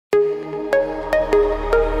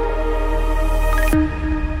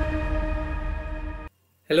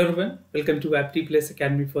Hello everyone, welcome to MPLAD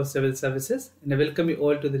Academy for Civil Services, and I welcome you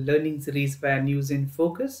all to the learning series via News in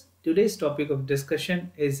Focus. Today's topic of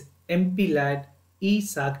discussion is MPLAD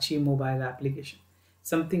e-SAKSHI mobile application.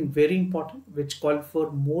 Something very important which called for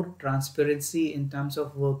more transparency in terms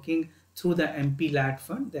of working through the MPLAD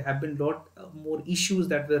fund. There have been a lot more issues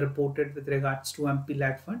that were reported with regards to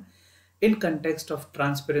MPLAD fund in context of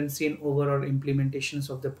transparency and overall implementations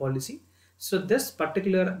of the policy. So this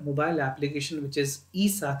particular mobile application, which is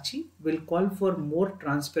e-SAKSHI, will call for more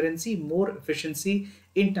transparency, more efficiency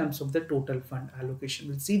in terms of the total fund allocation.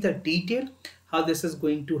 We'll see the detail, how this is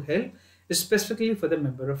going to help, specifically for the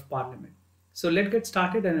Member of Parliament. So let's get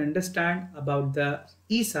started and understand about the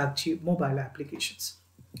e-SAKSHI mobile applications.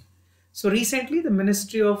 So recently, the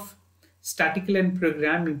Ministry of Statistical and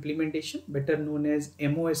Program Implementation, better known as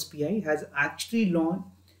MoSPI, has actually launched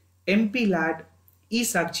MPLAD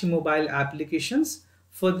e-SAKSHI mobile applications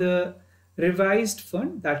for the revised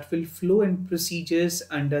fund that will flow in procedures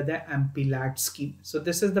under the MPLAD scheme. So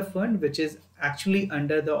this is the fund which is actually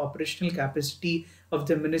under the operational capacity of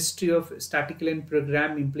the Ministry of Statistical and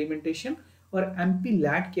Program Implementation, or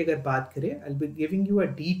MPLAD की अगर बात करें, I'll be giving you a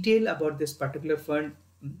detail about this particular fund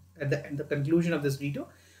at the conclusion of this video.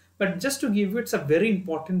 But just to give you, it's a very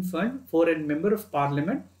important fund for a Member of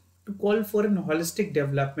Parliament to call for an holistic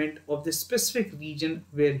development of the specific region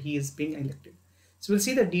where he is being elected. So we'll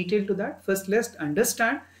see the detail to that. First, let's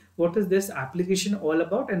understand what is this application all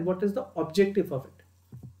about and what is the objective of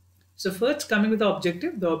it. So first, coming with the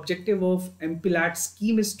objective of MPLAD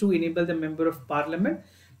scheme is to enable the Member of Parliament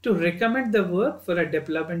to recommend the work for a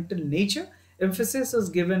developmental nature. Emphasis is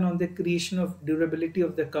given on the creation of durability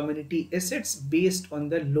of the community assets based on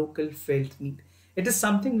the local felt need. It is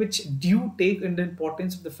something which do take in the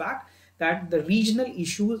importance of the fact that the regional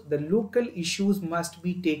issues, the local issues must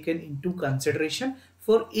be taken into consideration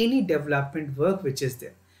for any development work which is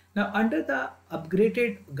there. Now, under the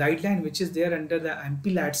upgraded guideline which is there under the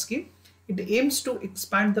MPLAD scheme, it aims to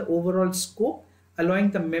expand the overall scope,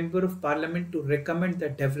 allowing the Member of Parliament to recommend the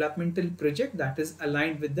developmental project that is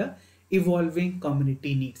aligned with the evolving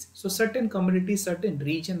community needs. So certain communities, certain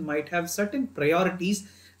region might have certain priorities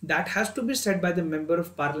that has to be set by the Member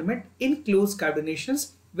of Parliament in close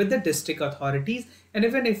coordinations with the district authorities and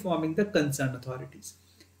even informing the concerned authorities.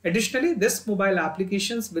 Additionally, this mobile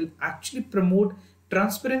applications will actually promote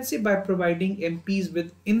transparency by providing MPs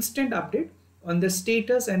with instant update on the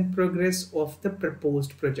status and progress of the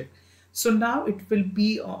proposed project. So now it will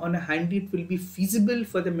be on a handy, it will be feasible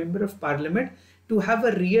for the Member of Parliament to have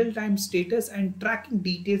a real-time status and tracking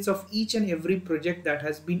details of each and every project that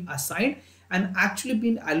has been assigned and actually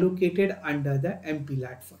been allocated under the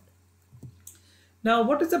MPLAD fund. Now,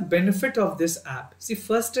 what is the benefit of this app? See,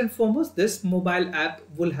 first and foremost, this mobile app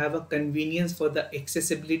will have a convenience for the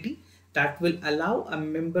accessibility that will allow a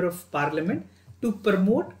Member of Parliament to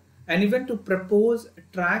promote and even to propose,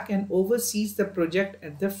 track and oversees the project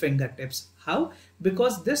at the fingertips. How?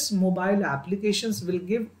 Because this mobile applications will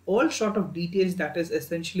give all sort of details that is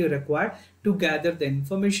essentially required to gather the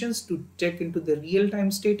informations, to check into the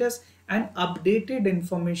real-time status and updated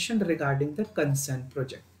information regarding the concerned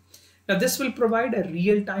project. Now, this will provide a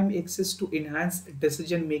real-time access to enhanced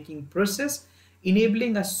decision-making process,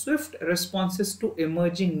 enabling a swift responses to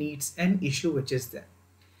emerging needs and issue which is there.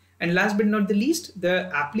 And last but not the least,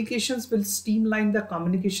 the applications will streamline the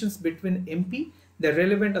communications between MP, the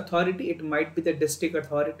relevant authority. It might be the district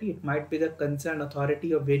authority, it might be the concerned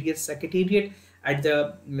authority of various secretariat at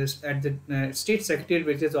the state secretariat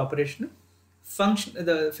which is operational,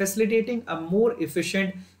 facilitating a more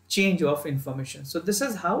efficient change of information. So this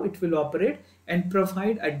is how it will operate and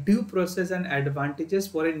provide a due process and advantages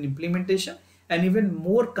for an implementation and even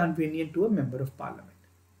more convenient to a Member of Parliament.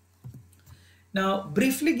 Now,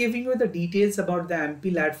 briefly giving you the details about the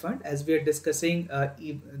MPLAD fund as we are discussing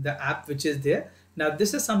the app which is there. Now,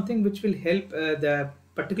 this is something which will help the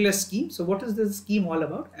particular scheme. So what is this scheme all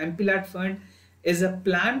about? MPLAD fund is a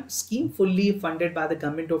planned scheme fully funded by the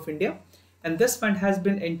Government of India. And this fund has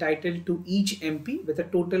been entitled to each MP with a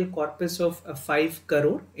total corpus of 5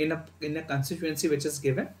 crore in a constituency which is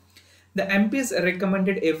given. The MP is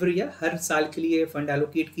recommended every year. हर साल के लिए fund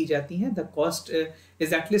allocate की जाती हैं. The cost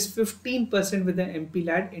is at least 15% with the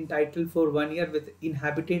MPLAD entitled for 1 year with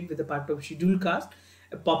inhabited with a part of scheduled caste.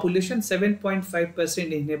 Population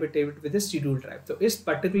 7.5% inhabited with a scheduled tribe. तो इस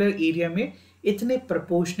particular area में इतने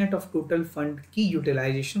proportionate of total fund की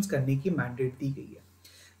utilizations करने की mandate दी गई है.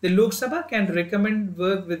 The Lok Sabha can recommend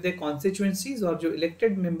work with their constituencies, और जो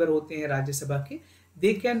elected member होते हैं राज्य सभा के,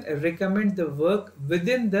 they can recommend the work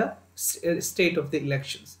within the state of the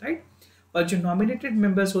elections, right? और जो nominated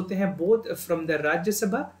members होते हैं both from the Rajya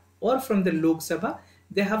Sabha or from the Lok Sabha,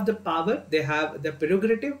 they have the power, they have the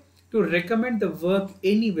prerogative to recommend the work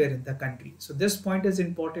anywhere in the country. So this point is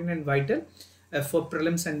important and vital for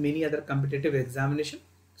prelims and many other competitive examination.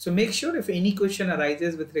 So make sure if any question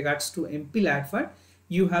arises with regards to MPLAD fund,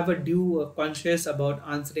 you have a due conscious about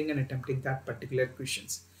answering and attempting that particular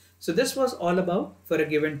questions. So this was all about for a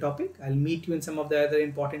given topic. I'll meet you in some of the other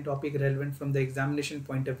important topic relevant from the examination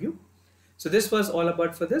point of view. So this was all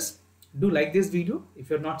about for this. Do like this video. If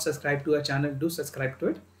you're not subscribed to our channel, do subscribe to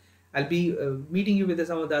it. I'll be meeting you with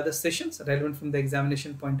some of the other sessions relevant from the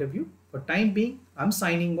examination point of view. For time being, I'm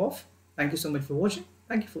signing off. Thank you so much for watching.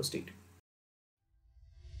 Thank you for staying tuned.